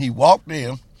He walked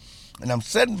in, and I'm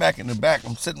sitting back in the back.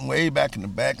 I'm sitting way back in the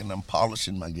back, and I'm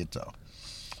polishing my guitar.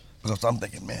 Because I'm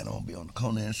thinking, man, I'm going to be on the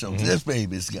Conan show. Mm-hmm. This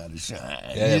baby's got to shine.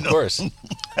 Yeah, of course.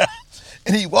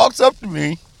 And he walks up to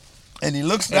me, and he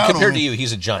looks down compared on me. to you,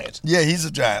 he's a giant. Yeah, he's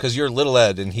a giant. Because you're little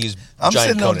Ed, and he's I'm giant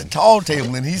sitting Conan. on the tall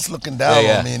table, and he's looking down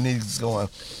on me, and he's going,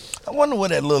 I wonder where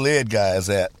that little Ed guy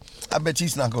is at. I bet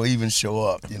he's not going to even show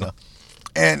up, you know.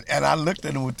 And I looked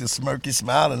at him with this smirky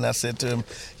smile, and I said to him,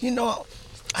 you know,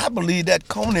 I believe that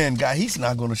Conan guy, he's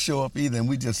not going to show up either. And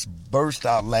we just burst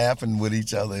out laughing with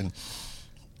each other,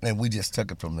 and we just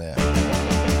took it from there.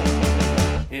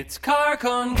 It's car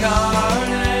con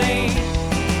carne.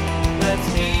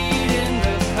 Let's eat in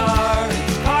the car.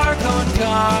 It's car con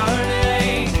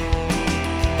carne.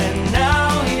 And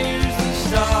now here's the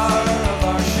star of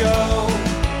our show,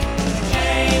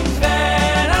 James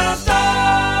Van Alstyne.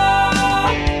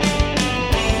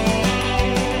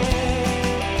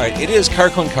 All right, it is Car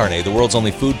Con Carne, the world's only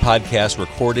food podcast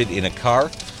recorded in a car.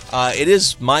 It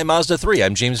is my Mazda 3.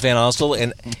 I'm James Van Alstyne,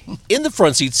 and in the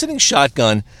front seat, sitting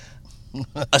shotgun,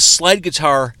 a slide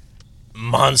guitar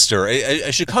monster,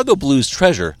 a Chicago blues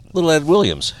treasure, little Ed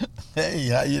Williams. Hey,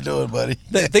 how you doing, buddy?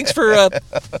 Thanks for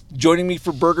joining me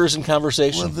for burgers and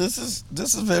conversation. Well, this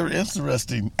is very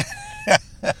interesting.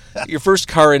 Your first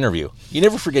car interview. You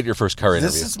never forget your first car interview.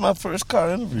 This is my first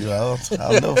car interview. I'll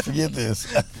never forget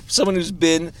this. Someone who's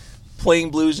been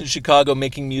playing blues in Chicago,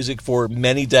 making music for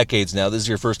many decades now. This is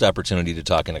your first opportunity to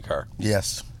talk in a car.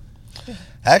 Yes.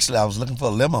 Actually, I was looking for a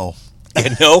limo.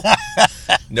 Yeah, no.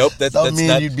 Nope. That's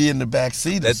not. You'd be in the back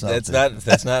seat or something.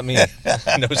 That's not me.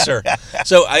 No, sir.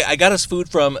 So I got us food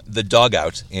from the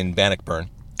Dogout in Bannockburn.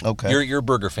 Okay. You're a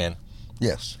burger fan.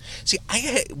 Yes. See,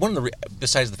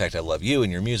 besides the fact I love you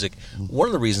and your music, one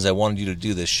of the reasons I wanted you to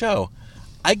do this show,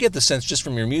 I get the sense just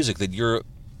from your music that you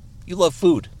love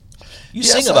food. You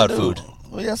sing about food.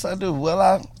 Well, yes, I do. Well,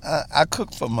 I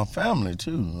cook for my family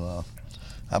too.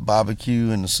 I barbecue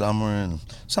in the summer, and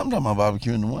sometimes I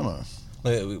barbecue in the winter.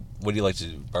 What do you like to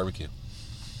barbecue?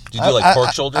 Do you do like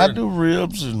pork shoulder? I do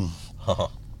ribs and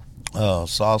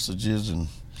sausages and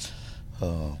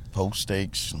poke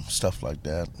steaks and stuff like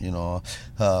that. You know,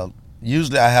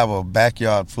 usually I have a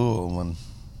backyard full when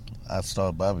I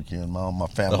start barbecuing. My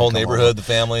family. The whole neighborhood, the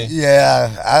family.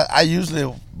 Yeah, I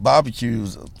usually barbecue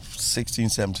 16,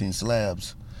 17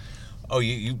 slabs. Oh,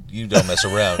 you don't mess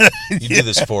around. You do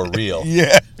this for real.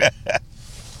 Yeah.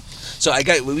 So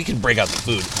we can break out the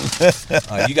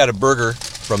food. You got a burger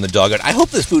from the Dogout. I hope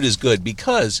this food is good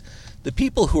because the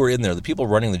people who are in there, the people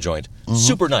running the joint,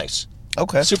 super nice.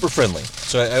 Okay. Super friendly.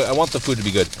 So I want the food to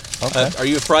be good. Okay. Are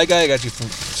you a fry guy? I got you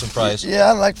some fries. Yeah,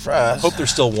 I like fries. Hope they're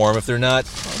still warm. If they're not,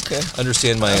 okay.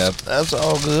 Understand my... That's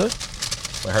all good.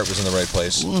 My heart was in the right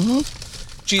place. Mm-hmm.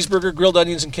 Cheeseburger, grilled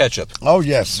onions, and ketchup. Oh,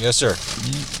 yes. Yes, sir.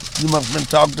 You must have been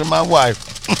talking to my wife.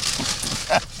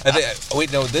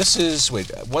 This is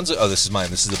mine.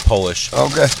 This is the Polish.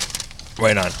 Okay.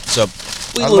 Right on. So,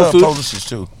 I love Polishes,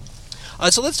 too.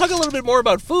 So let's talk a little bit more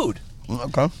about food.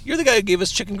 Okay. You're the guy who gave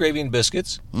us chicken gravy and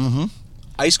biscuits. Mm-hmm.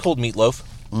 Ice cold meatloaf.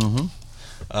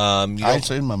 Mm-hmm.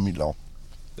 Ice in my meatloaf.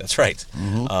 That's right.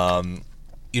 Mm-hmm.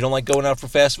 You don't like going out for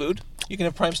fast food? You can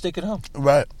have prime steak at home.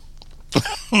 Right.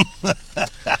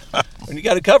 And you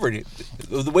got it covered.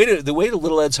 The way to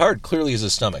Little Ed's heart clearly is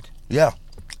his stomach. Yeah.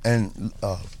 And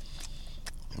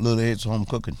Little Ed's home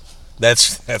cooking.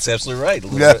 That's absolutely right.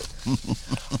 Yeah.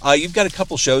 You've got a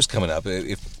couple shows coming up.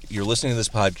 If you're listening to this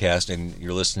podcast and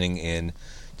you're listening in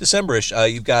December-ish,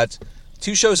 you've got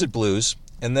 2 shows at Blues,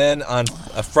 and then on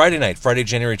a Friday night, Friday,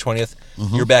 January 20th,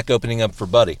 you're back opening up for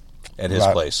Buddy at his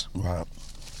place. Right.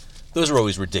 Those are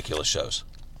always ridiculous shows.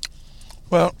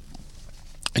 Well,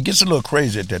 it gets a little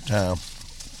crazy at that time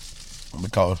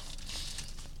because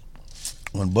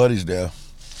when Buddy's there,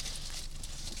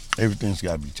 everything's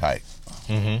got to be tight.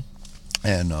 Mm-hmm.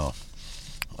 And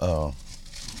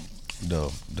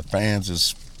the fans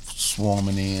is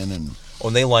swarming in, and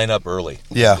when they line up early,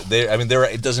 yeah,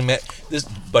 it doesn't matter. This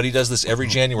Buddy does this every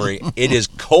January. It is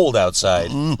cold outside,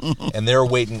 and they're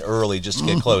waiting early just to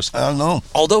get close. I know.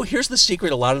 Although here's the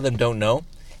secret: a lot of them don't know.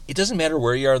 It doesn't matter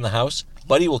where you are in the house.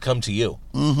 Buddy will come to you.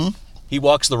 Mm-hmm. He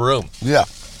walks the room. Yeah,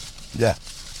 yeah.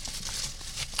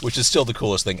 Which is still the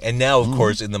coolest thing. And now, of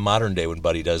course, in the modern day, when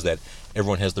Buddy does that,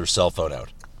 everyone has their cell phone out.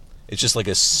 It's just like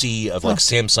a sea of like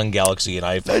Samsung Galaxy and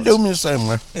iPhones. They do me the same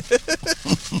way.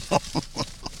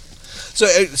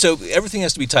 So everything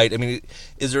has to be tight. I mean,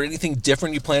 is there anything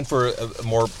different you plan for a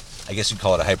more, I guess you'd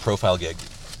call it a high-profile gig?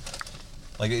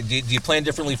 Like, do you plan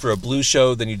differently for a blues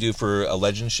show than you do for a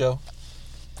legend show?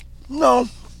 No,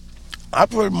 I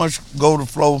pretty much go to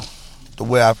flow the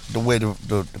way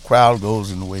the crowd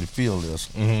goes and the way the field is.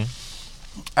 Mm-hmm.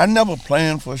 I never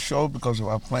plan for a show, because if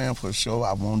I plan for a show,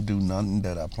 I won't do nothing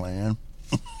that I plan.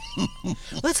 Well,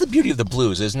 that's the beauty of the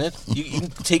blues, isn't it? You can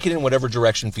take it in whatever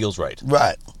direction feels right.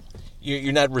 Right.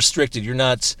 You're not restricted. You're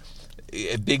not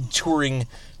a big touring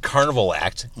carnival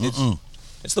act.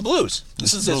 It's the blues.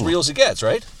 This is as real as it gets,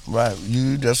 right? Right.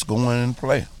 You just go in and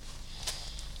play.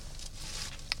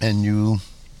 And you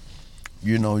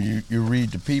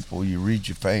read the people, you read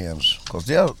your fans, because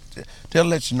they'll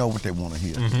let you know what they want to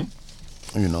hear.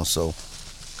 Mm-hmm. So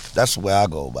that's the way I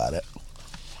go about it.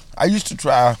 I used to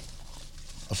try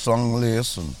a song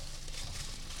list, and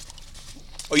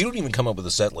you don't even come up with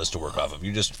a set list to work off of.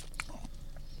 You just...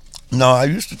 No, I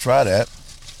used to try that,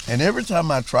 and every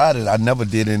time I tried it, I never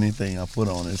did anything I put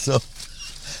on it. So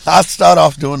I'd start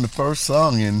off doing the first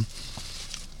song, and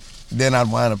then I'd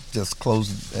wind up just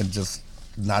closing and just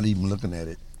not even looking at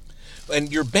it.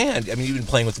 And your band, I mean, you've been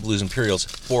playing with the Blues Imperials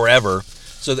forever,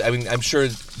 so I mean, I'm sure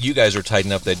you guys are tight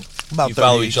enough that you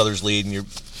follow each other's lead, and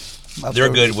they're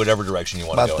good whatever direction you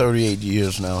want to go. About 38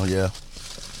 years now, yeah.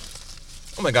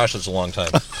 Oh my gosh, that's a long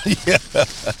time. Yeah.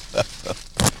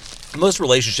 Most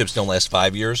relationships don't last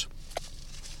 5 years.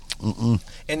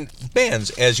 And bands,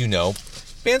 as you know,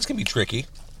 bands can be tricky.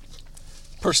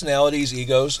 Personalities,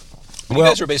 egos. You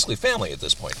guys are basically family at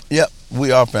this point. Yep,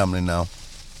 we are family now.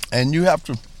 And you have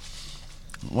to...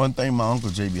 One thing my Uncle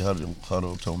J.B.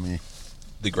 Huddle told me...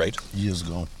 The great. Years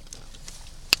ago.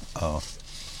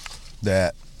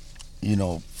 That,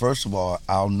 first of all,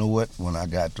 I'll know it when I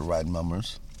got the right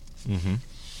numbers. Mm-hmm.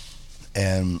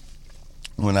 And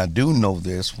when I do know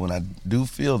this, when I do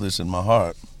feel this in my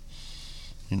heart,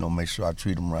 make sure I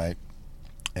treat them right.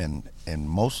 And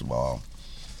most of all,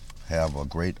 have a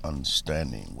great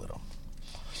understanding with them.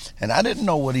 And I didn't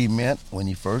know what he meant when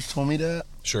he first told me that.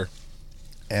 Sure.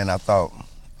 And I thought,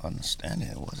 understanding,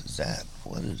 what is that?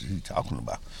 What is he talking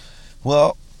about?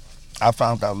 Well, I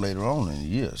found out later on in the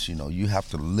years, you have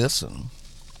to listen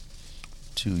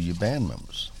to your band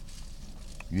members.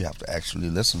 You have to actually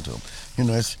listen to them.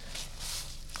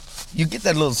 You get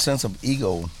that little sense of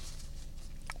ego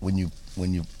when you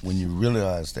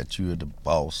realize that you're the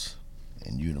boss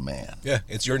and you're the man. Yeah,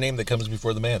 it's your name that comes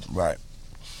before the man. Right.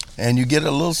 And you get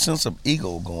a little sense of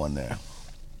ego going there.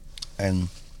 And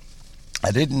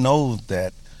I didn't know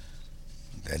that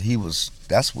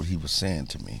that's what he was saying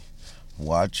to me.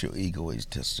 Watch your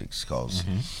egoistics, because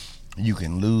you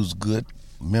can lose good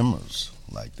members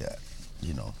like that,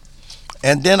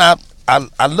 And then I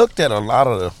looked at a lot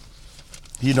of the,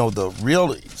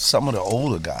 some of the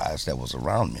older guys that was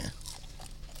around me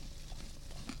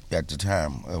at the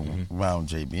time, around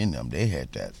JB and them, they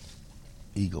had that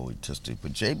egoistic,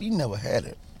 but JB never had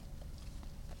it.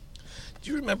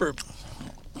 Do you remember,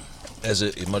 as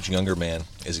a much younger man,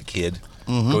 as a kid,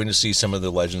 going to see some of the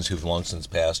legends who've long since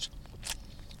passed?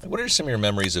 What are some of your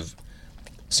memories of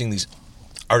seeing these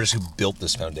artists who built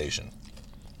this foundation?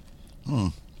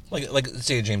 Like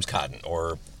say James Cotton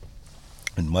or...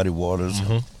 And Muddy Waters.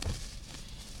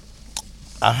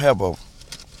 I have a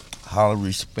highly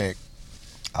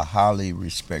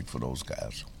respect for those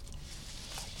guys.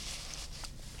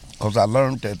 Because I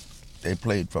learned that they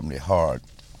played from their heart,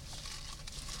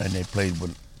 and they played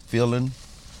with feeling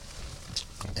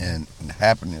and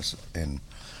happiness. And,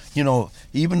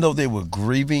 even though they were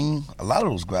grieving, a lot of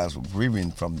those guys were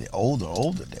grieving from the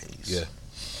older days. Yeah.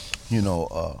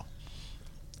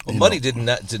 Muddy didn't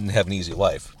have an easy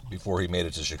life before he made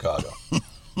it to Chicago.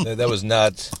 That was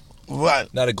not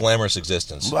a glamorous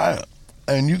existence. Right.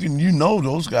 And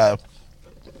those guys,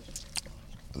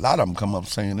 a lot of them come up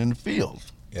singing in the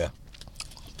fields. Yeah.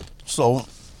 So,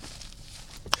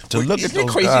 look at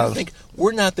those crazy guys, to think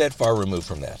we're not that far removed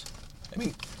from that? I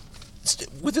mean,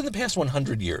 within the past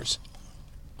 100 years.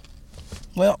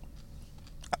 Well,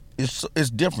 it's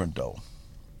different though.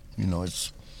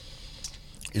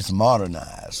 It's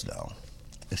modernized though.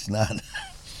 It's not.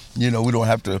 We don't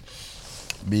have to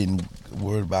be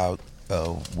worried about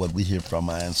what we hear from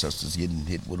our ancestors getting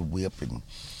hit with a whip and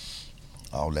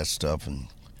all that stuff. And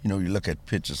you look at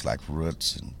pictures like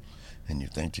Roots and you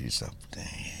think to yourself, dang,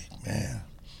 man,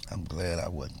 I'm glad I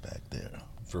wasn't back there.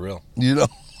 For real.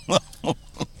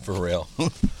 For real.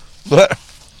 But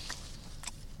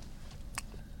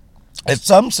in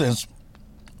some sense,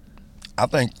 I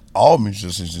think all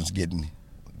musicians getting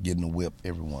a whip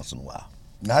every once in a while.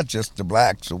 Not just the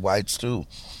blacks, the whites too.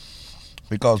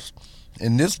 Because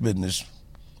in this business,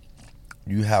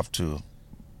 you have to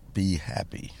be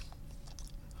happy.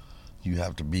 You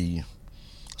have to be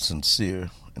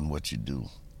sincere in what you do.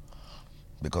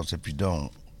 Because if you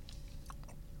don't,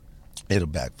 it'll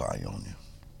backfire on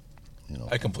you.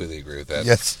 I completely agree with that.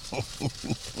 Yes.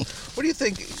 What do you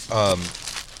think,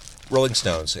 Rolling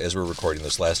Stones, as we're recording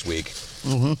this last week,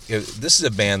 this is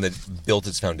a band that built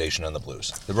its foundation on the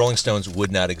blues. The Rolling Stones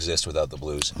would not exist without the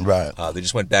blues. Right. They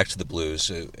just went back to the blues,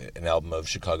 an album of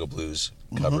Chicago blues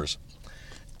covers.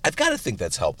 I've got to think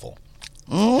that's helpful.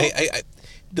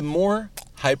 The more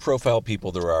high-profile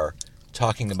people there are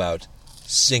talking about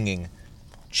singing,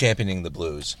 championing the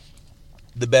blues,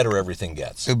 the better everything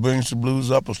gets. It brings the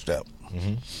blues up a step.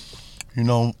 You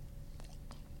know,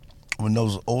 when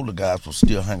those older guys were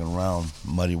still hanging around,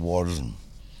 Muddy Waters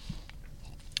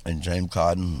and James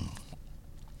Cotton,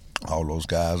 all those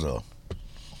guys,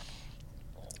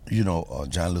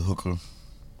 John Lee Hooker,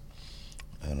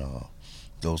 and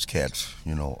those cats,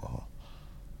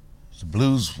 the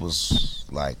blues was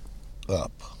like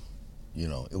up.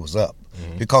 It was up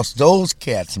because those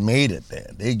cats made it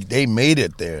there. They made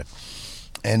it there,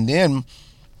 and then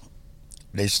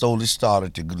they slowly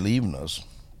started to leaving us,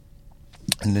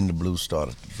 and then the blues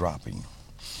started dropping.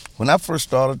 When I first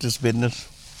started this business,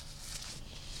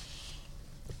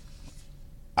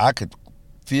 I could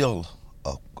feel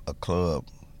a club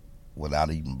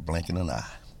without even blinking an eye.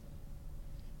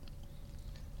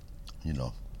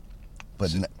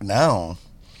 But now,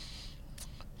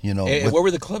 what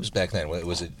were the clubs back then?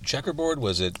 Was it Checkerboard?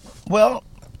 Was it? Well,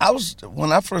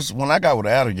 when I got with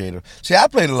Alligator. See, I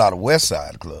played a lot of West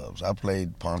Side clubs. I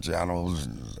played Ponchiano's,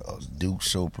 Duke's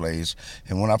show plays,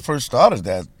 and when I first started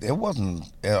that, it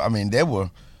wasn't. I mean, there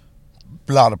were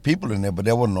a lot of people in there, but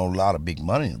there wasn't a lot of big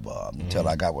money involved until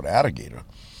I got with Alligator.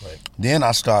 Right. Then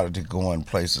I started to go in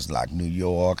places like New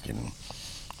York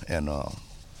and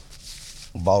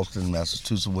Boston,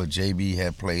 Massachusetts, where JB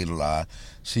had played a lot.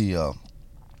 See, I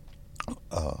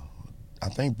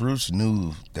think Bruce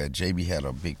knew that JB had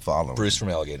a big following. Bruce from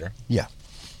Alligator. Yeah,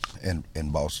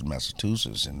 in Boston,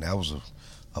 Massachusetts, and that was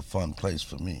a fun place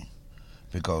for me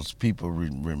because people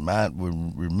remembered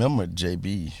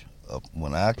JB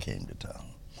when I came to town.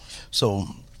 So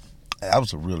that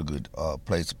was a really good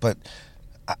place. But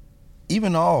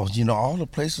even all the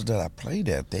places that I played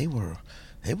at, they were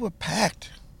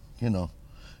packed. You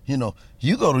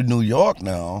go to New York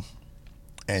now,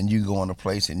 and you go in a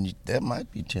place, and there might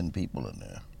be 10 people in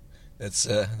there. That's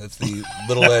the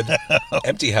Little Ed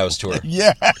Empty House tour.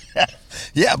 Yeah,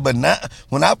 but now,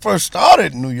 when I first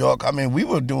started in New York, I mean, we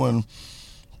were doing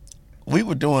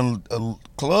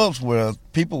clubs where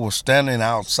people were standing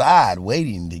outside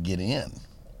waiting to get in.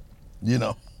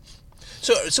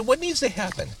 So what needs to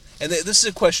happen? And this is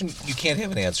a question you can't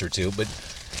have an answer to, but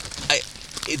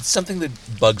it's something that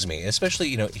bugs me, especially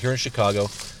here in Chicago.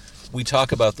 We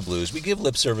talk about the blues. We give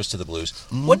lip service to the blues.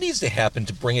 What needs to happen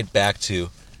to bring it back to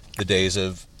the days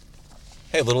of,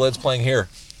 hey, Little Ed's playing here?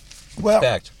 Well,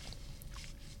 packed.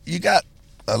 You got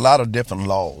a lot of different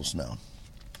laws now.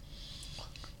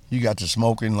 You got the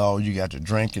smoking law. You got the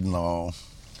drinking law.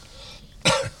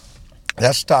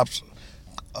 That stops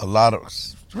a lot of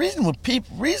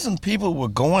reason people were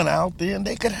going out there and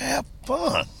they could have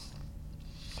fun.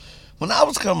 When I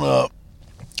was coming up,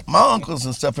 my uncles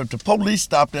and stuff, if the police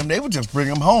stopped them, they would just bring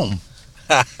them home.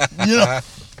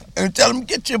 And tell them,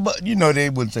 get your butt,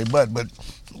 they wouldn't say butt, but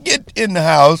get in the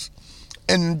house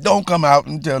and don't come out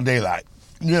until daylight,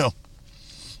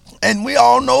 And we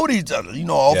all know each other,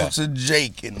 Officer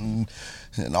Jake and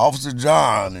Officer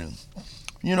John. And,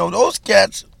 those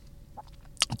cats,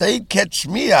 they'd catch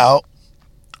me out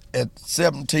at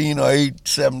 17 or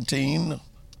 17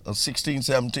 or 16,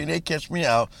 17. They'd catch me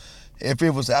out. If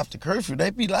it was after curfew,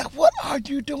 they'd be like, "What are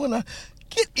you doing?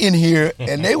 Get in here."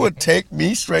 And they would take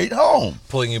me straight home.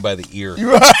 Pulling you by the ear.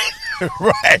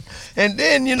 Right. And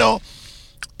then, and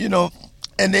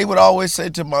they would always say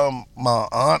to my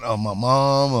aunt or my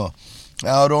mom,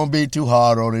 "Oh, don't be too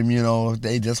hard on him,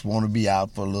 they just want to be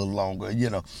out for a little longer,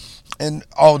 And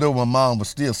although my mom would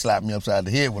still slap me upside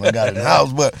the head when I got in the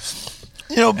house, but,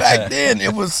 back then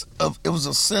it was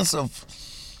a sense of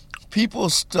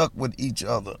people stuck with each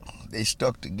other. They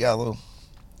stuck together.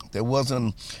 There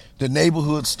wasn't the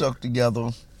neighborhood stuck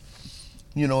together.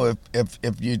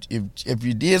 If you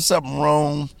did something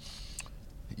wrong,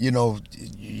 your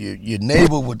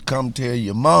neighbor would come tell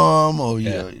your mom or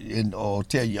or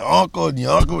tell your uncle, and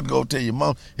your uncle would go tell your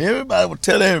mom. Everybody would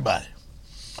tell everybody.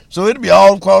 So it'd be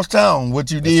all across town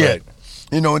what you did. That's right.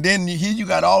 And then here you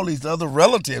got all these other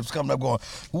relatives coming up going,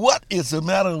 "What is the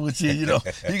matter with you?"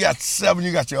 You got 7,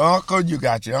 you got your uncle, you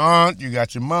got your aunt, you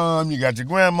got your mom, you got your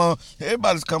grandma.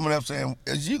 Everybody's coming up saying,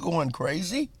 "Is you going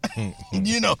crazy?"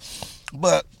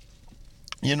 But,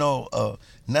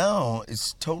 now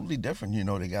it's totally different.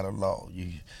 They got a law.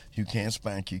 You can't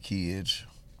spank your kids.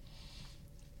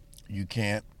 You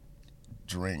can't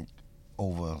drink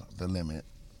over the limit.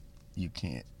 You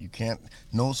can't.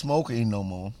 No smoking no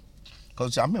more.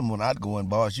 Because I remember when I'd go in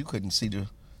bars, you couldn't see the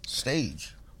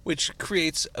stage. Which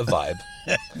creates a vibe.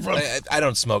 I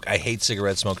don't smoke. I hate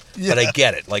cigarette smoke, but I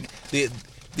get it. Like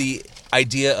the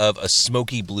idea of a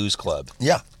smoky blues club.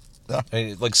 Yeah. I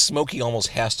mean, like Smokey almost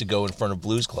has to go in front of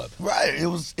blues club. Right. It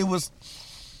was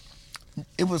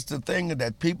the thing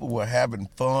that people were having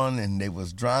fun and they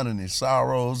was drowning their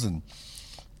sorrows and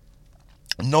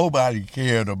nobody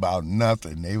cared about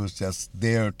nothing. They was just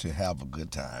there to have a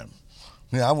good time.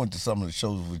 Yeah, I went to some of the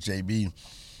shows with JB,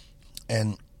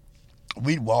 and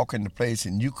we'd walk in the place,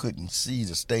 and you couldn't see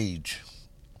the stage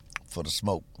for the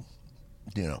smoke,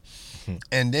 you know.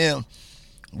 And then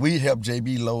we'd help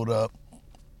JB load up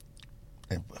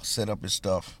and set up his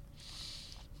stuff.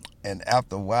 And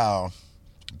after a while,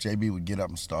 JB would get up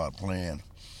and start playing,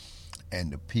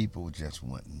 and the people just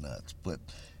went nuts.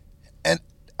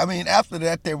 After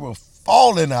that, they were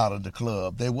falling out of the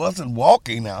club. They wasn't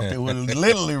walking out. They were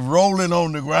literally rolling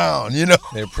on the ground, you know.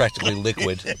 They were practically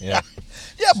liquid. Yeah.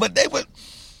 Yeah, but they would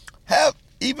have,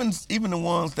 even the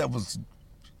ones that was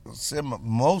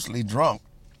mostly drunk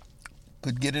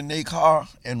could get in their car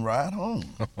and ride home,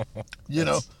 you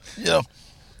know. Yeah.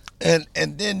 And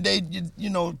then they,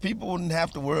 people wouldn't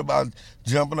have to worry about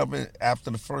jumping up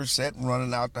after the first set and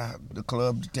running out the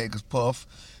club to take a puff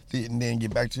and then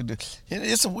get back to the...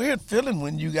 It's a weird feeling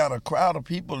when you got a crowd of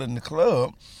people in the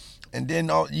club and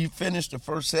then you finish the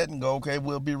first set and go, okay,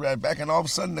 we'll be right back. And all of a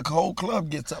sudden the whole club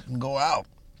gets up and go out.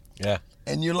 Yeah.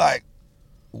 And you're like,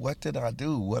 what did I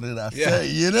do? What did I say?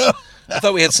 You know? I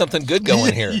thought we had something good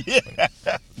going here.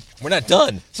 Yeah. We're not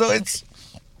done. So it's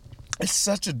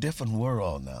such a different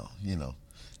world now, you know.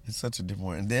 It's such a different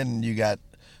world. And then you got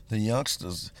the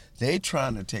youngsters, they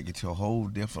trying to take it to a whole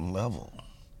different level.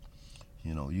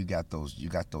 You know, you got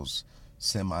those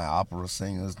semi-opera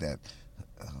singers that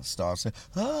start saying,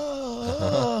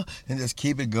 and just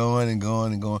keep it going and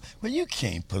going and going. But you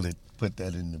can't put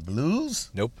that in the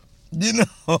blues. Nope. You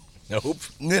know. Nope.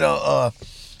 You know,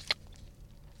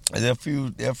 there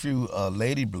are a few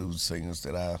lady blues singers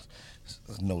that I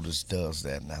noticed does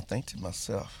that, and I think to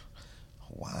myself,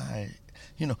 why?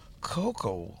 You know,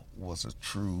 Coco was a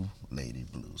true lady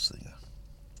blues singer.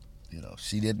 You know,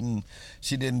 she didn't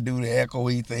do the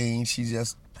echoey thing. She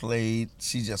just played.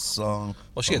 She just sung.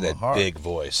 Well, she had that heart. big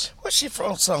voice. Well, she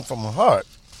sung from her heart,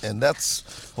 and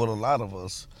that's what a lot of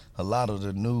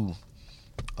the new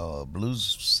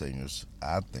blues singers,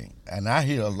 I think. And I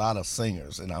hear a lot of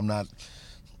singers, and I'm not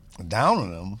down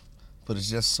on them, but it's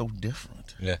just so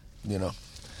different. Yeah. You know.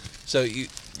 So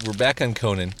we're back on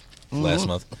Conan last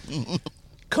month.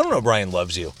 Conan O'Brien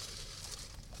loves you.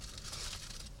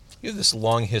 You have this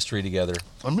long history together.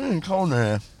 Me and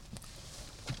Conan,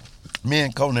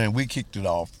 we kicked it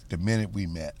off the minute we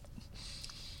met.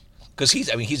 Because he's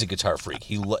a guitar freak.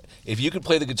 If you could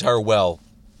play the guitar well,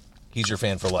 he's your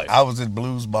fan for life. I was at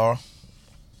Blues Bar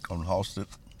on Halsted.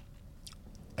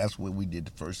 That's where we did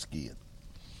the first skid.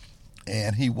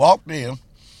 And he walked in,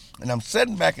 and I'm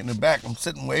sitting back in the back. I'm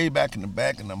sitting way back in the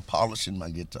back, and I'm polishing my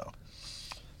guitar.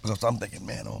 Because I'm thinking,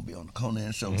 man, I want to be on the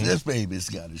Conan show. Mm-hmm. This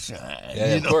baby's got to shine.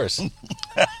 Yeah, of course.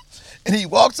 And he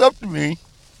walks up to me,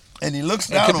 and he looks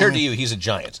down on me. Compared to you, he's a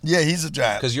giant. Yeah, he's a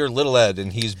giant. Because you're Little Ed,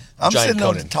 and he's I'm giant sitting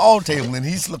Conan. on the tall table, and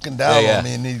he's looking down on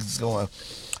me, and he's going,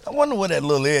 I wonder where that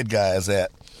Little Ed guy is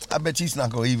at. I bet he's not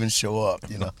going to even show up,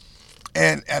 you know.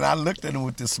 And I looked at him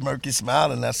with this smirky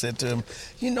smile, and I said to him,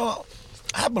 you know,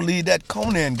 I believe that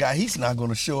Conan guy, he's not going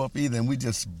to show up either. And we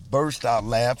just burst out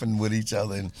laughing with each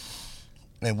other,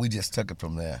 and we just took it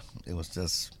from there. It was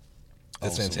just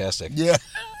That's awesome. fantastic. Yeah.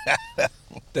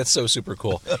 That's so super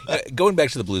cool. Going back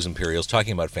to the Blues Imperials,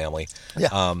 talking about family.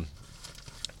 Yeah.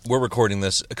 We're recording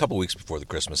this a couple weeks before the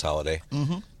Christmas holiday.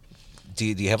 Mm-hmm. Do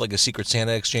you have like a Secret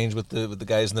Santa exchange with the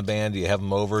guys in the band? Do you have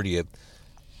them over? Do you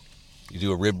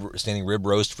do a standing rib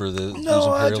roast for the Blues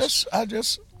Imperials? I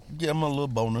just give them a little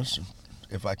bonus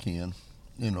if I can,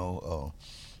 you know,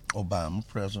 or buy them a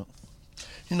present.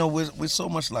 You know, we're so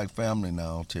much like family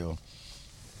now. Till,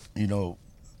 you know,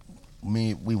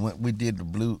 we did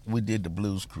the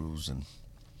blues cruise, and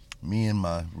me and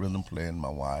my rhythm player and my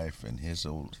wife and his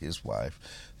wife,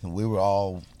 and we were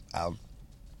all out,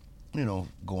 you know,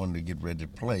 going to get ready to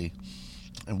play,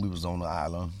 and we was on the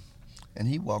island, and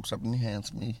he walks up and he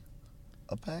hands me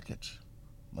a package,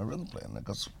 my rhythm player, and I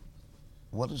goes,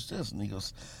 what is this? And he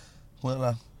goes,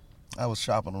 well, I was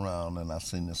shopping around and I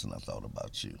seen this and I thought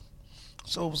about you.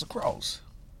 So it was a cross,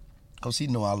 because he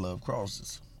know I love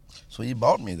crosses. So he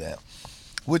bought me that,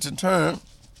 which in turn,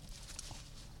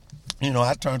 you know,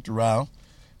 I turned around.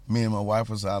 Me and my wife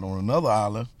was out on another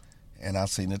island, and I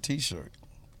seen a T-shirt.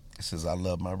 He says, I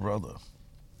love my brother.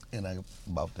 And I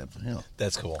bought that for him.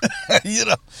 That's cool. You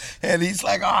know, and he's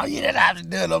like, oh, you didn't have to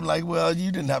do it. I'm like, well,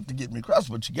 you didn't have to get me cross,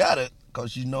 but you got it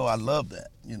because you know I love that,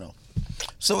 you know.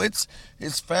 So it's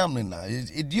family now.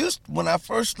 It used, when I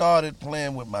first started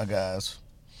playing with my guys,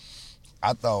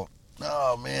 I thought,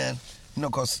 oh, man, you know,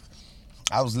 because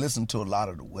I was listening to a lot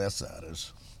of the West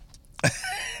Siders.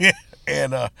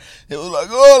 And it was like,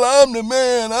 oh, I'm the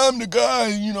man, I'm the guy,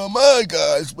 you know, my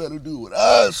guys better do what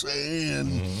I say, and,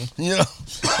 you know,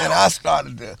 and I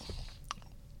started to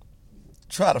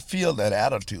try to feel that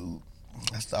attitude.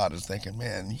 I started thinking,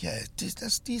 man, yeah,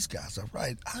 these guys are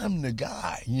right, I'm the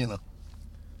guy, you know,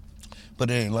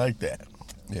 but it ain't like that,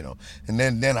 you know, and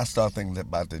then I started thinking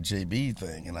about the JB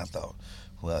thing, and I thought,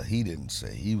 well, he didn't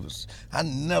say, I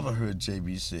never heard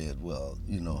JB said, well,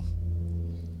 you know,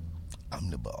 I'm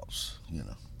the boss, you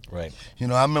know. Right. You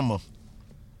know, I remember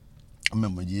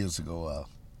years ago,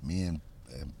 me and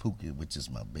Pookie, which is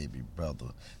my baby brother,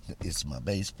 it's my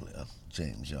bass player,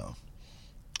 James Young.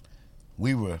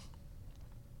 We were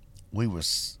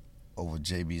over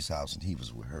JB's house, and he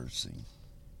was rehearsing.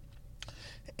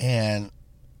 And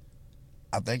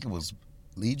I think it was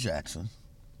Lee Jackson.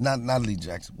 Not Lee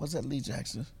Jackson. Was that Lee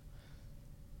Jackson?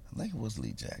 I think it was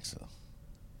Lee Jackson.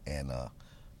 And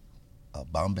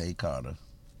Bombay Carter,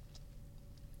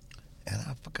 and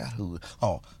I forgot who.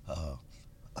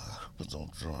 Was on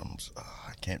drums.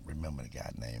 I can't remember the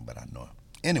guy's name, but I know him.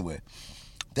 Anyway,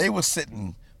 they were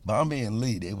sitting. Bombay and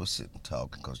Lee, they were sitting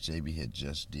talking because JB had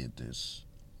just did this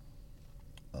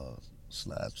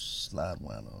slide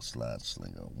winder or slide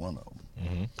slinger, one of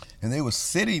them, and they were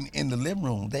sitting in the living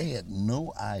room. They had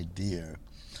no idea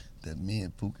that me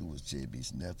and Pookie was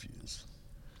JB's nephews.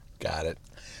 Got it.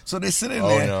 So they're sitting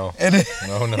there. No. And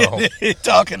they're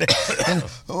talking. And,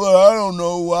 well, I don't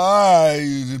know why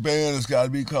the band has got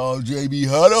to be called J.B.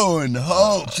 Hutto and the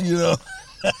Hawks, you know.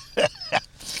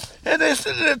 And they're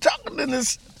sitting there talking to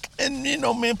this. And, you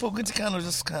know, me and Pookie's kind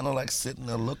of like sitting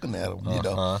there looking at them, you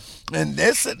know. And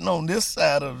they're sitting on this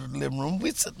side of the living room.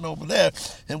 We're sitting over there.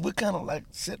 And we're kind of like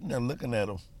sitting there looking at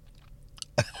them.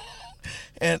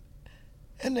 and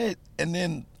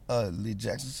then Lee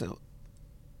Jackson said,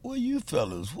 what did you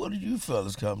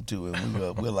fellas come to?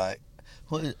 And we're like,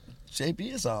 well,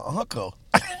 JB is our uncle.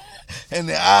 And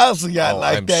the eyes got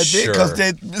I'm that big sure. because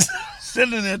they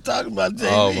sitting there talking about JB.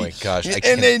 Oh, my gosh.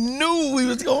 And they knew we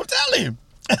was going to tell him.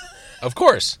 Of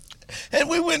course. And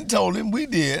we went and told him. We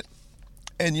did.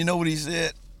 And you know what he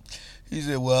said? He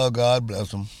said, well, God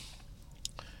bless them.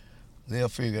 They'll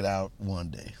figure it out one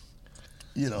day.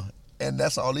 You know. And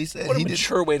that's all he said. What a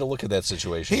mature way to look at that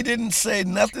situation. He didn't say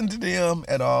nothing to them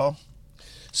at all.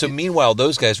 So meanwhile,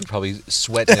 those guys were probably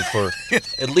sweating it for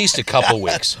at least a couple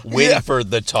weeks, waiting for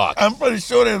the talk. I'm pretty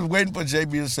sure they was waiting for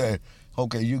JB to say,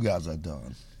 okay, you guys are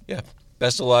done. Yeah.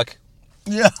 Best of luck.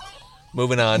 Yeah.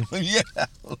 Moving on. Yeah.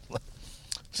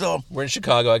 So we're in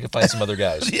Chicago. I can find some other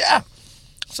guys. Yeah.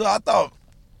 So I thought,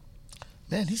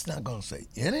 man, he's not going to say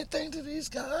anything to these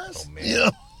guys. Oh, man. You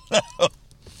know?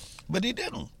 But he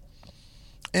didn't.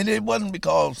 And it wasn't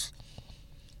because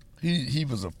he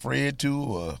was afraid to,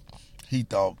 or he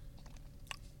thought,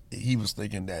 he was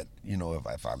thinking that, you know,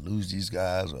 if I lose these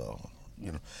guys, or,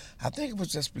 you know, I think it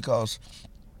was just because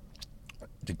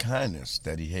the kindness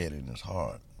that he had in his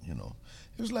heart, you know.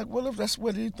 He was like, well, if that's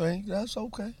what he thinks, that's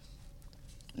okay.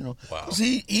 You know, wow. 'Cause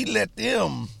he let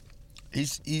them,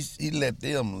 he let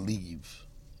them leave,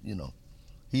 you know.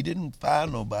 He didn't fire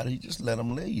nobody, he just let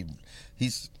them leave.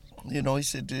 You know, he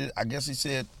said, I guess he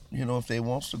said, you know, if they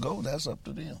wants to go, that's up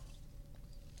to them.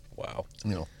 Wow.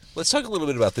 You know. Let's talk a little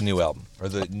bit about the new album, or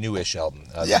the newish album,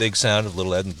 Yeah. The Big Sound of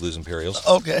Little Ed and the Blues Imperials.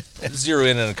 Okay. Zero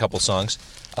in on a couple songs.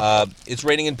 It's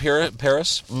Raining in Paris.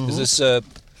 Mm-hmm. Is this a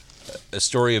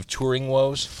story of touring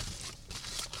woes?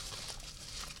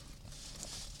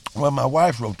 Well, my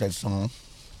wife wrote that song.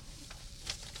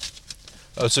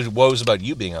 Oh, so woes about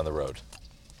you being on the road?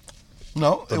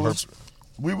 No,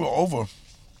 we were over.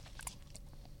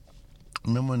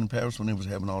 Remember in Paris when they was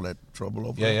having all that trouble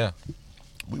over there? Yeah.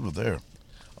 We were there.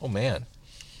 Oh, man.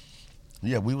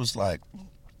 Yeah, we was like,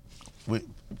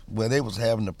 where they was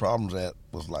having the problems at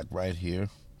was like right here,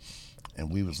 and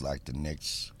we was like the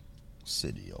next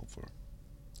city over.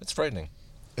 That's frightening.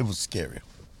 It was scary.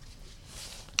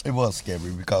 It was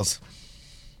scary because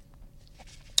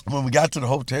when we got to the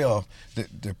hotel,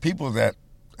 the people that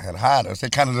had hired us,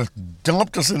 they kind of just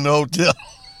dumped us in the hotel.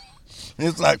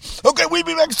 It's like, okay, we'll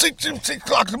be back at 6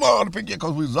 o'clock tomorrow to pick you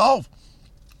because we was off.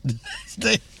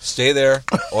 Stay there.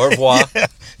 Au revoir.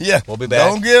 Yeah. We'll be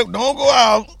back. Don't go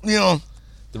out, you know.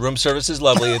 The room service is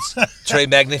lovely. It's très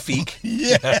magnifique.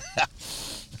 Yeah.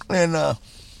 And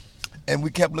And we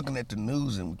kept looking at the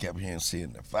news, and we kept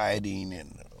seeing the fighting,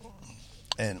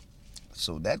 and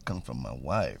so that comes from my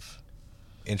wife.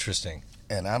 Interesting.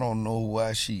 And I don't know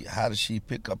how did she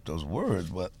pick up those words,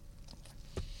 but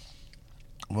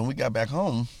when we got back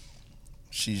home,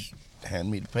 she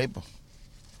handed me the paper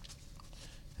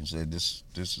and said, "This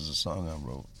is a song I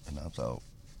wrote." And I thought,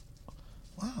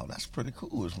 wow, that's pretty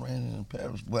cool. It's raining in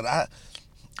Paris. But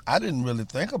I didn't really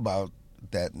think about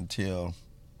that until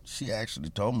she actually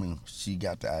told me she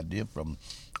got the idea from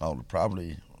all the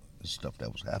stuff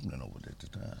that was happening over there at the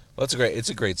time. Well, it's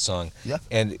a great song. Yeah.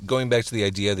 And going back to the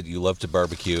idea that you love to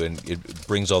barbecue and it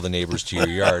brings all the neighbors to your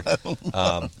yard,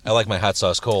 I like my hot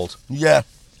sauce cold. Yeah.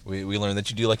 We learned that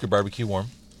you do like your barbecue warm.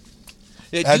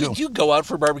 I do. Do you go out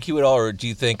for barbecue at all, or do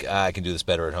you think I can do this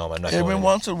better at home? I'm not going Every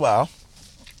once in a while.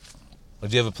 Do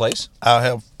you have a place?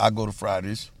 I go to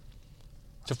Fridays.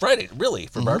 To Friday, really?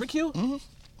 For barbecue? Mm-hmm.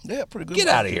 Yeah, pretty good. Get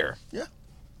out of here. Yeah.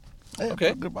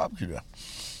 Okay. Good barbecue there.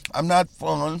 I'm not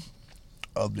fond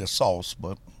of their sauce,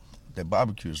 but their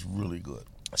barbecue is really good.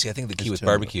 See, I think the key It's with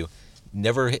tender. barbecue,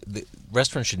 the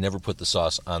restaurant should never put the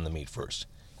sauce on the meat first.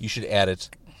 You should add it.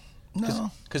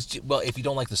 No. Because, well, if you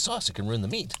don't like the sauce, it can ruin the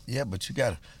meat. Yeah, but you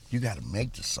gotta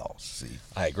make the sauce. See,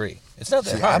 I agree. It's not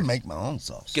that I hard. make my own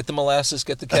sauce. Get the molasses,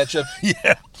 get the ketchup,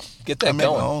 Yeah, get that I make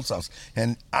going. my own sauce,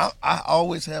 and I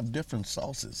always have different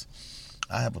sauces.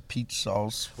 I have a peach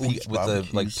sauce, peach With the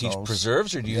barbecue peach sauce.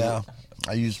 preserves, or do you? Yeah,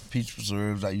 I use peach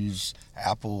preserves. I use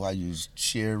apple. I use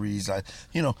cherries.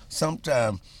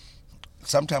 Sometimes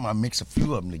I mix a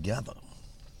few of them together,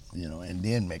 and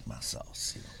then make my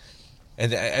sauce.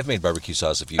 And I've made barbecue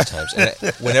sauce a few times. And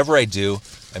whenever I do,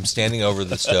 I'm standing over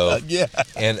the stove. Yeah.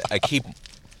 And I keep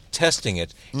testing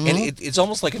it. And it's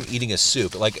almost like I'm eating a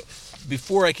soup. Like,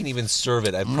 before I can even serve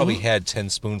it, I've probably had 10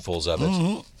 spoonfuls of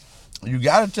it. You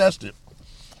gotta test it,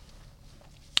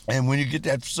 and when you get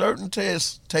that certain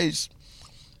taste,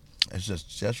 it's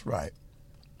just right.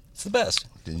 It's the best.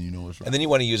 Then you know it's right. And then you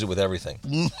want to use it with everything.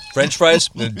 French fries,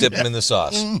 I'm going to dip them in the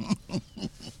sauce.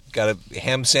 Got a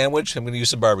ham sandwich, I'm going to use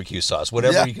some barbecue sauce.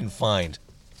 Whatever you can find.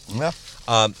 Yeah.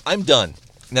 I'm done.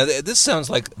 Now, this sounds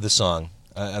like the song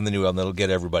on the new album that'll get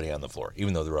everybody on the floor,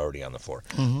 even though they're already on the floor.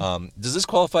 Does this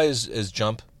qualify as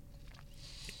jump?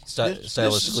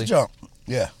 Stylistically? This is a jump.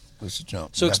 Yeah, this is a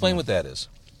jump. So explain what that is.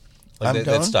 Like I'm that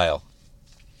done? style.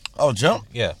 Oh, jump.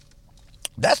 Yeah.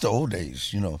 That's the old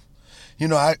days.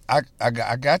 I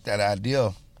got that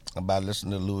idea about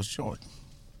listening to Louis Jordan.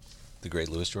 The great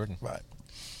Louis Jordan. Right.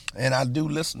 And I do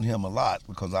listen to him a lot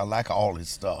because I like all his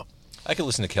stuff. I could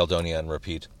listen to Caledonia on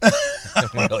repeat.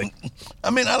 Really.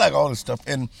 I mean, I like all his stuff.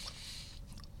 And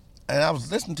I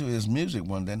was listening to his music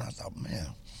one day, and I thought, man,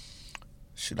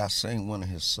 should I sing one of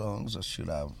his songs or should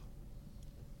I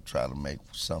try to make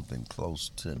something close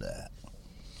to that?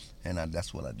 And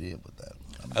that's what I did with that.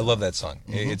 I love that song.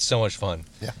 It's so much fun.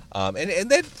 Yeah.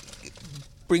 And that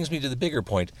brings me to the bigger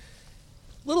point.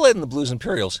 Little Ed and the Blues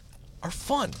Imperials are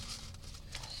fun.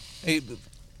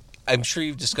 I'm sure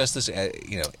you've discussed this,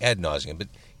 ad nauseum, but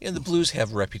the blues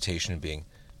have a reputation of being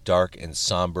dark and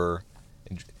somber.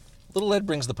 And Little Ed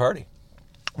brings the party.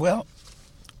 Well,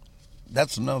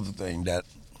 that's another thing that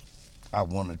I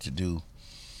wanted to do.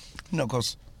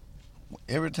 Because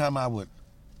every time I would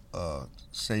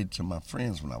say to my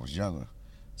friends when I was younger,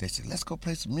 they said, let's go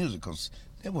play some music, because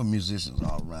there were musicians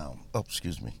all around. Oh,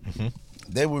 excuse me.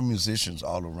 There were musicians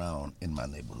all around in my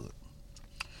neighborhood.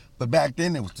 But back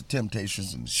then, it was the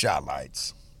Temptations and the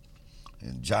Shy-Lights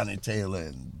and Johnny Taylor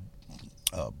and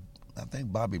I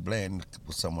think Bobby Bland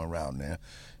was somewhere around there.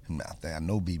 And I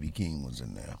know B.B. King was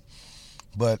in there.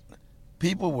 But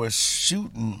people were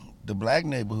shooting, the black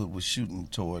neighborhood was shooting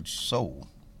towards soul,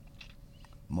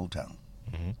 Motown.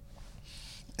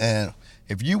 And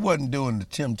if you wasn't doing the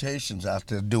Temptations out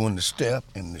there doing the step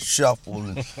and the shuffle,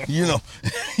 and you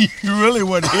really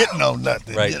wasn't hitting on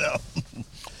nothing, Right.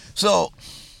 So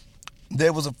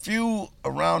there was a few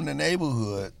around the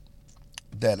neighborhood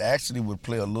that actually would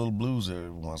play a little blues every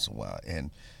once in a while.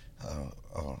 And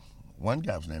one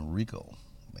guy was named Rico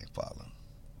McFarlane.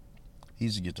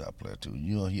 He's a guitar player too.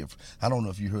 I don't know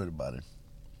if you heard about him,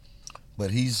 but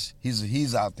he's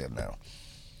out there now.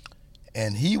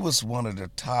 And he was one of the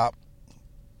top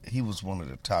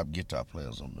guitar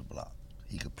players on the block.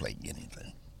 He could play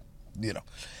anything,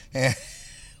 And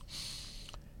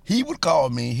he would call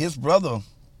me. His brother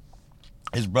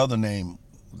named,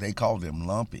 they called him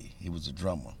Lumpy. He was a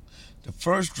drummer. The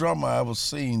first drummer I ever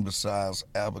seen besides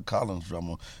Albert Collins'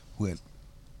 drummer with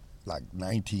like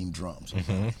 19 drums.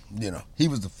 He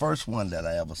was the first one that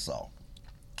I ever saw.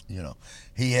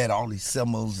 He had all these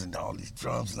cymbals and all these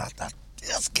drums, and I thought,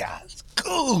 this guy's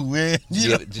cool, man.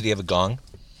 Did he have a gong?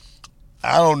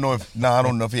 I don't know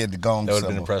if he had the gong. That would have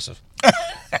been impressive.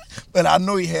 But I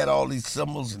know he had all these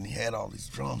cymbals and he had all these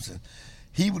drums, and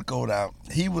he would go down.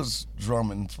 He was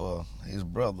drumming for his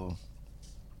brother,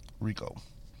 Rico.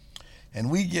 And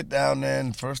we get down there,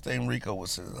 and first thing Rico would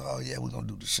say, oh, yeah, we're going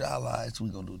to do the Shy Lights, we're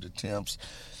going to do the Temps.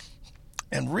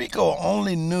 And Rico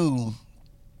only knew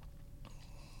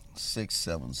 6,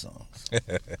 7 songs.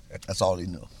 That's all he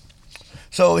knew.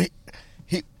 So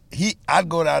I'd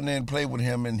go down there and play with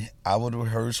him, and I would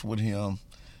rehearse with him,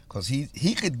 because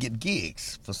he could get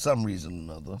gigs for some reason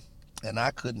or another, and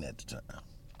I couldn't at the time.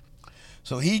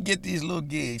 So he'd get these little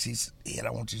gigs. He said, Ed,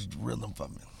 I want you to do rhythm for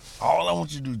me. All I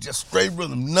want you to do is just straight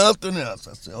rhythm, nothing else.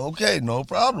 I said, okay, no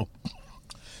problem.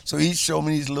 So he'd show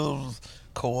me these little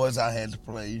chords I had to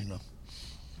play,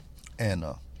 And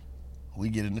we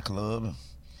get in the club,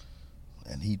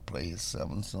 and he'd play his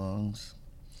 7 songs,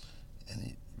 and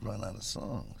he'd run out of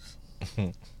songs.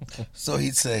 So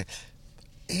he'd say,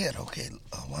 Ed, okay,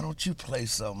 why don't you play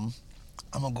something?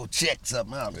 I'm going to go check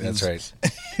something out. That's right.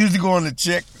 He was going to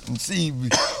check and see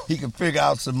if he could figure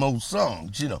out some more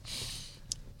songs,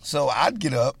 So I'd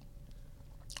get up,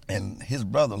 and his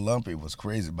brother Lumpy was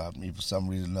crazy about me for some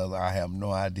reason or another. I have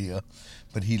no idea,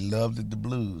 but he loved the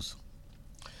blues.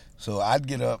 So I'd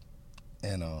get up,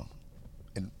 and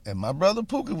my brother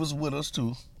Pookie was with us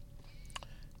too.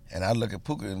 And I'd look at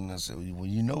Pookie and I said, well,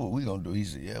 you know what we're going to do? He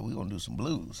said, yeah, we're going to do some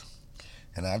blues.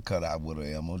 And I'd cut out with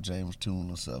a Elmo James tune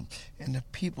or something. And the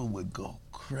people would go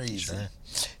crazy.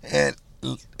 Sure.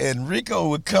 And Rico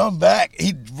would come back.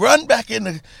 He'd run back back in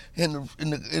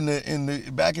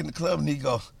the club, and he'd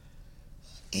go,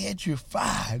 Ed, you're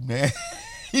fired, man.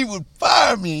 He would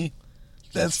fire me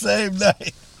that same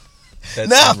night.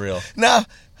 That's unreal. Now,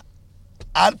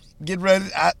 I'd get ready.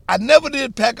 I never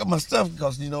did pack up my stuff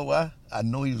because you know why? I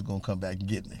know he was gonna come back and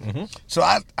get me. Mm-hmm. So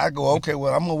I go, okay,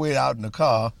 well, I'm gonna wait out in the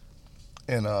car,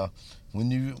 and when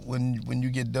you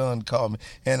get done, call me.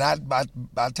 And by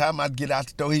the time I'd get out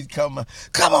the door, he'd come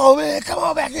on, man, come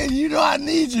on back in. You know I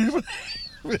need you.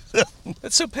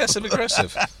 That's so passive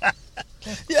aggressive.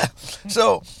 Yeah.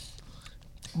 So,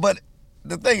 but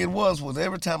the thing it was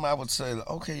every time I would say,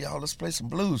 okay, y'all, let's play some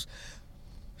blues.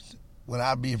 When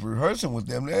I'd be rehearsing with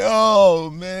them, they,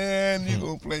 oh man, you're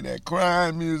gonna play that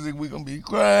crying music. We're gonna be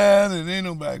crying, and ain't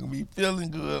nobody gonna be feeling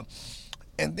good.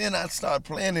 And then I'd start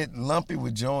playing it, and Lumpy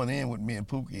would join in with me and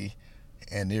Pookie,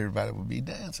 and everybody would be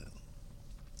dancing.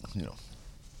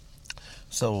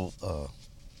 So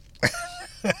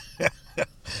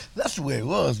that's the way it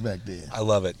was back then. I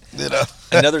love it.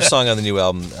 Another song on the new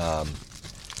album,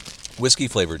 Whiskey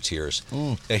Flavored Tears.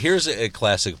 Now here's a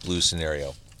classic blues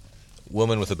scenario.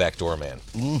 Woman with a Backdoor Man.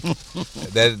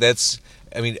 That's,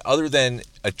 I mean, other than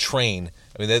a train,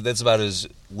 I mean, that's about as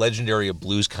legendary a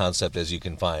blues concept as you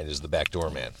can find, is the Backdoor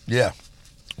Man. Yeah.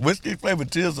 Whiskey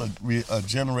Flavored Tears are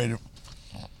generated.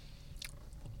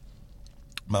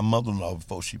 My mother-in-law,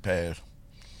 before she passed,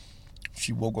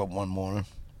 she woke up one morning.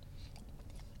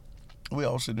 We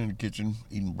all sitting in the kitchen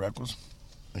eating breakfast,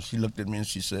 and she looked at me and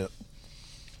she said,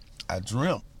 I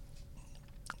dreamt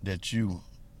that you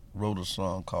wrote a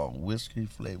song called Whiskey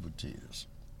Flavored Tears.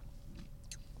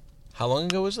 How long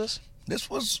ago was this?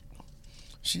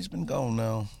 She's been gone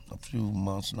now a few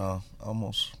months now,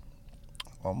 almost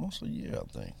a year, I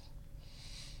think.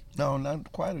 No,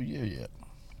 not quite a year yet.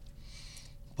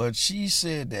 But she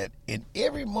said that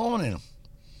every morning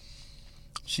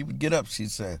she would get up,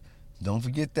 she'd say, don't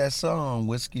forget that song,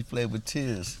 Whiskey Flavored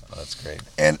Tears. Oh, that's great.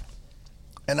 And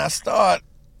I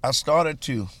started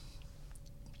to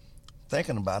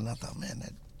thinking about it, and I thought, man,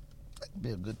 that'd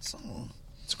be a good song.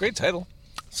 It's a great title.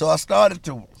 So I started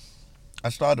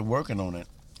working on it,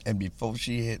 and before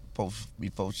she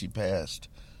passed,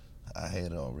 I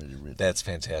had it already written. That's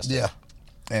fantastic. Yeah,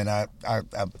 and I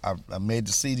made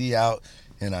the CD out,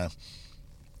 and I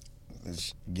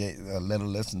let her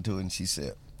listen to it, and she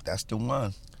said, "That's the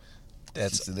one."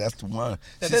 That's the one.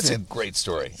 That's a great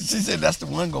story. She said, "That's the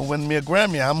one gonna win me a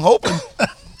Grammy." I'm hoping.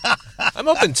 I'm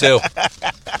hoping too.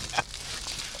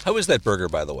 How is that burger,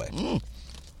 by the way?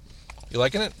 You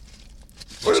liking it?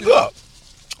 Pretty good.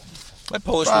 My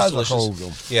Polish was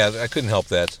delicious. Yeah, I couldn't help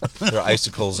that. There are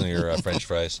icicles in your French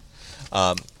fries.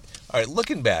 All right,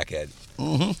 looking back, Ed,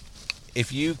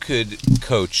 if you could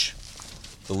coach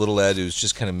the little Ed who's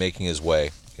just kind of making his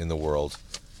way in the world,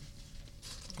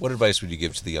 what advice would you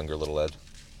give to the younger little Ed?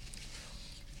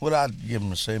 Well, I'd give him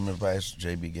the same advice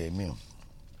JB gave me.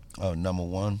 Number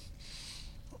one,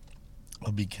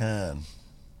 be kind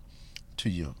to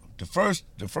you. The first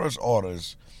order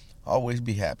is always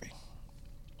be happy.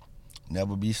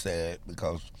 Never be sad,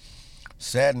 because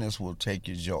sadness will take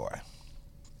your joy.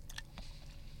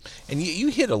 And you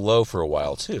hit a low for a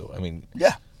while too. I mean,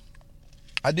 yeah,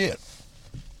 I did.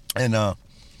 And I'm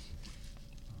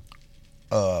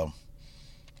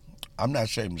not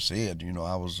ashamed to say it. You know,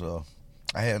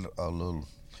 I had a little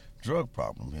drug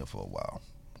problem here for a while.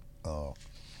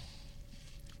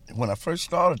 When I first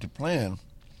started to playing,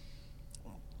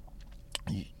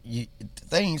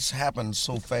 things happen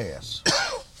so fast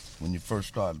when you first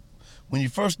start. When you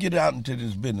first get out into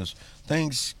this business,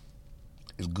 things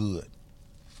is good,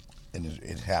 and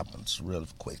it happens really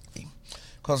quickly.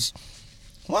 Because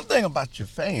one thing about your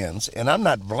fans, and I'm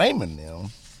not blaming them,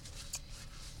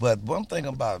 but one thing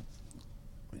about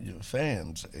your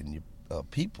fans and your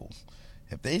people,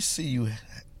 if they see you,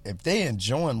 if they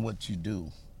enjoying what you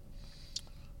do,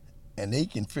 and they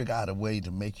can figure out a way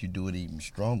to make you do it even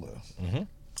stronger. Mm-hmm.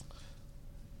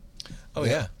 Oh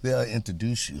yeah, they'll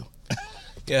introduce you.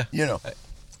 Yeah, you know,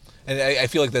 and I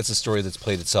feel like that's a story that's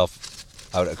played itself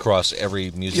out across every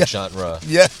music genre.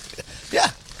 Yeah,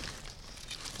 yeah.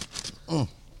 To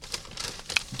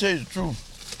tell you the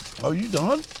truth. Oh, you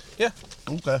done? Yeah.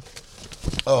 Okay.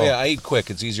 Oh yeah, I eat quick.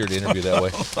 It's easier to interview that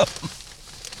way.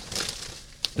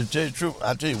 To tell you the truth,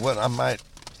 I tell you what, I might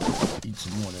eat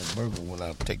some more of that burger when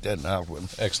I take that in the house with me.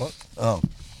 Excellent.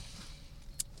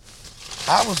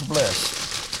 I was blessed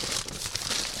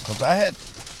because I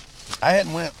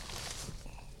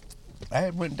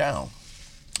had went down.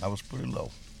 I was pretty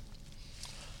low,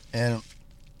 and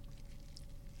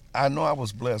I know I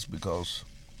was blessed because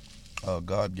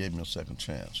God gave me a second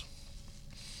chance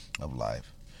of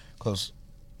life. Because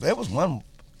there was one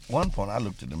point I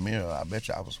looked in the mirror. I bet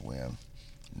you I was weighing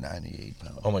 98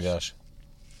 pounds. Oh my gosh.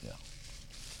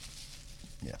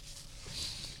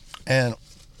 Yeah.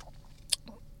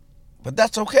 But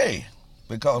that's okay,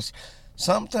 because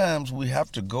sometimes we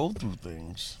have to go through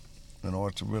things in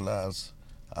order to realize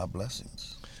our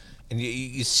blessings. And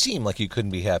you seem like you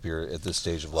couldn't be happier at this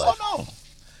stage of life. Oh, no.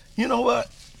 You know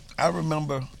what? I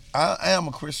remember, I am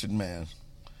a Christian man,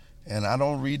 and I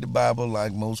don't read the Bible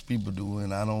like most people do,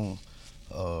 and I don't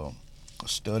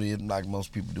study it like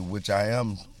most people do, which I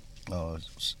am.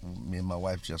 Me and my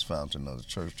wife just found another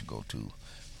church to go to,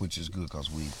 which is good because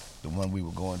the one we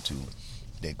were going to,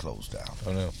 they closed down.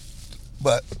 Oh, no.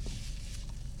 But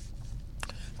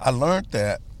I learned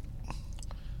that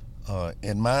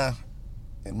in my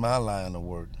line of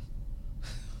work,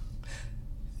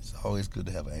 it's always good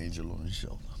to have an angel on your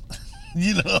shoulder.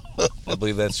 You know? I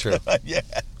believe that's true. Yeah.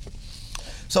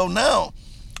 So now,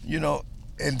 you know,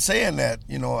 in saying that,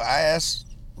 you know, I asked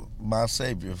my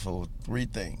Savior for 3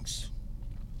 things: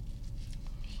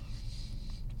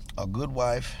 a good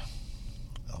wife,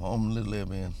 a home to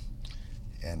live in,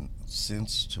 and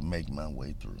sense to make my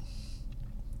way through.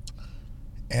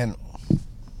 And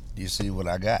you see what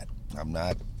I got. I'm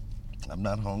not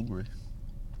hungry.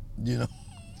 You know.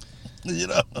 You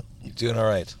know. You're doing all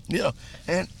right. You know,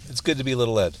 and it's good to be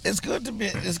Little Ed. It's good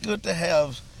to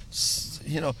have,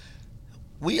 you know,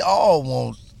 we all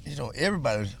want, you know,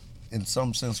 everybody in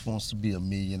some sense wants to be a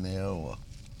millionaire or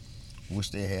wish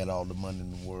they had all the money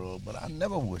in the world, but I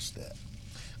never wish that.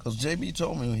 Because JB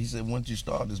told me, he said, once you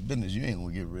start this business, you ain't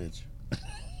gonna get rich.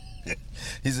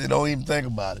 He said, don't even think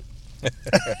about it.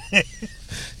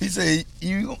 He said,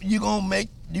 you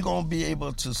gonna be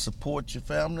able to support your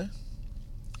family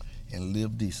and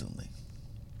live decently.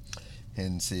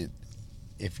 And said,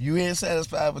 if you ain't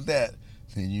satisfied with that,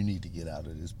 then you need to get out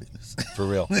of this business. For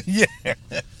real. Yeah. All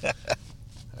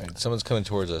right, someone's coming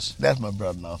towards us. That's my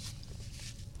brother now.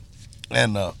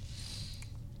 And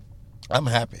I'm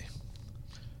happy.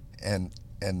 And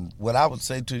what I would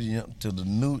say to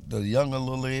the younger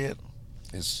Little Ed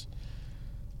is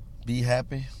be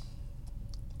happy.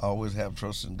 Always have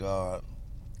trust in God.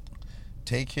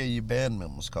 Take care of your band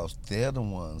members, because they're the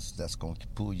ones that's going to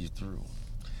pull you through.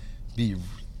 Be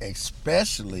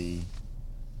especially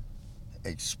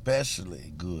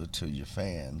good to your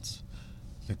fans,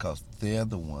 because they're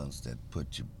the ones that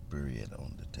put your bread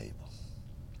on the table.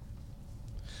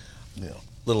 Yeah.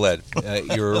 Little Ed,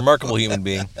 you're a remarkable human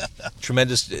being.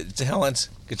 Tremendous talent,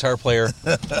 guitar player.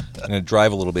 I'm going to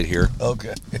drive a little bit here.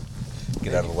 Okay.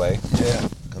 Get out of the way. Yeah,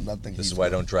 because I think this is why I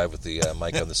don't drive with the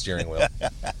mic on the steering wheel.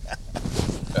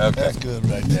 Okay. That's good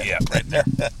right there. Yeah, right there.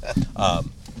 All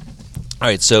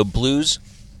right, so blues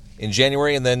in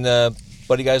January, and then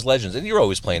Buddy Guy's Legends. And you're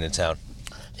always playing in town.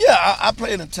 Yeah, I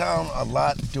play in town a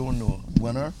lot during the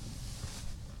winter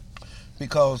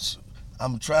because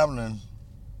I'm traveling.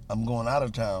 I'm going out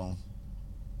of town.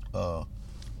 No,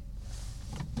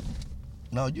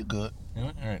 you good.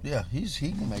 All right. Yeah,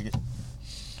 he can make it.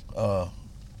 I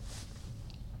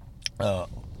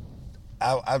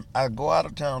go out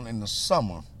of town in the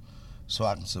summer so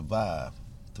I can survive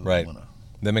through Right. the winter.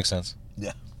 That makes sense.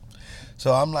 Yeah.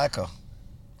 So I'm like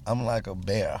a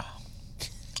bear.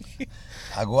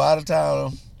 I go out of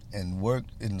town and work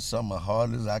in the summer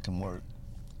hard as I can work,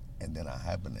 and then I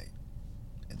hibernate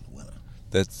in the winter.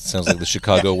 That sounds like the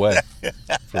Chicago way,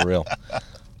 for real.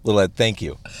 Little Ed, thank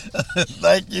you.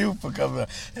 Thank you for coming.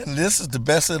 And this is the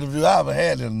best interview I ever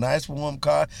had in a nice warm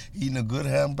car, eating a good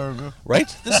hamburger. Right?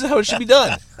 This is how it should be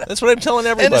done. That's what I'm telling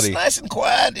And everybody. it's nice and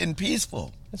quiet and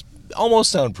peaceful. It's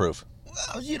almost soundproof.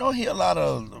 Well, you don't hear a lot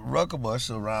of ruckus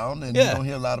around, and Yeah. you don't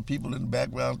hear a lot of people in the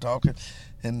background talking.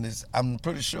 And I'm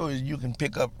pretty sure you can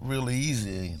pick up really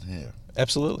easy in here.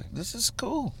 Absolutely. This is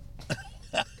cool.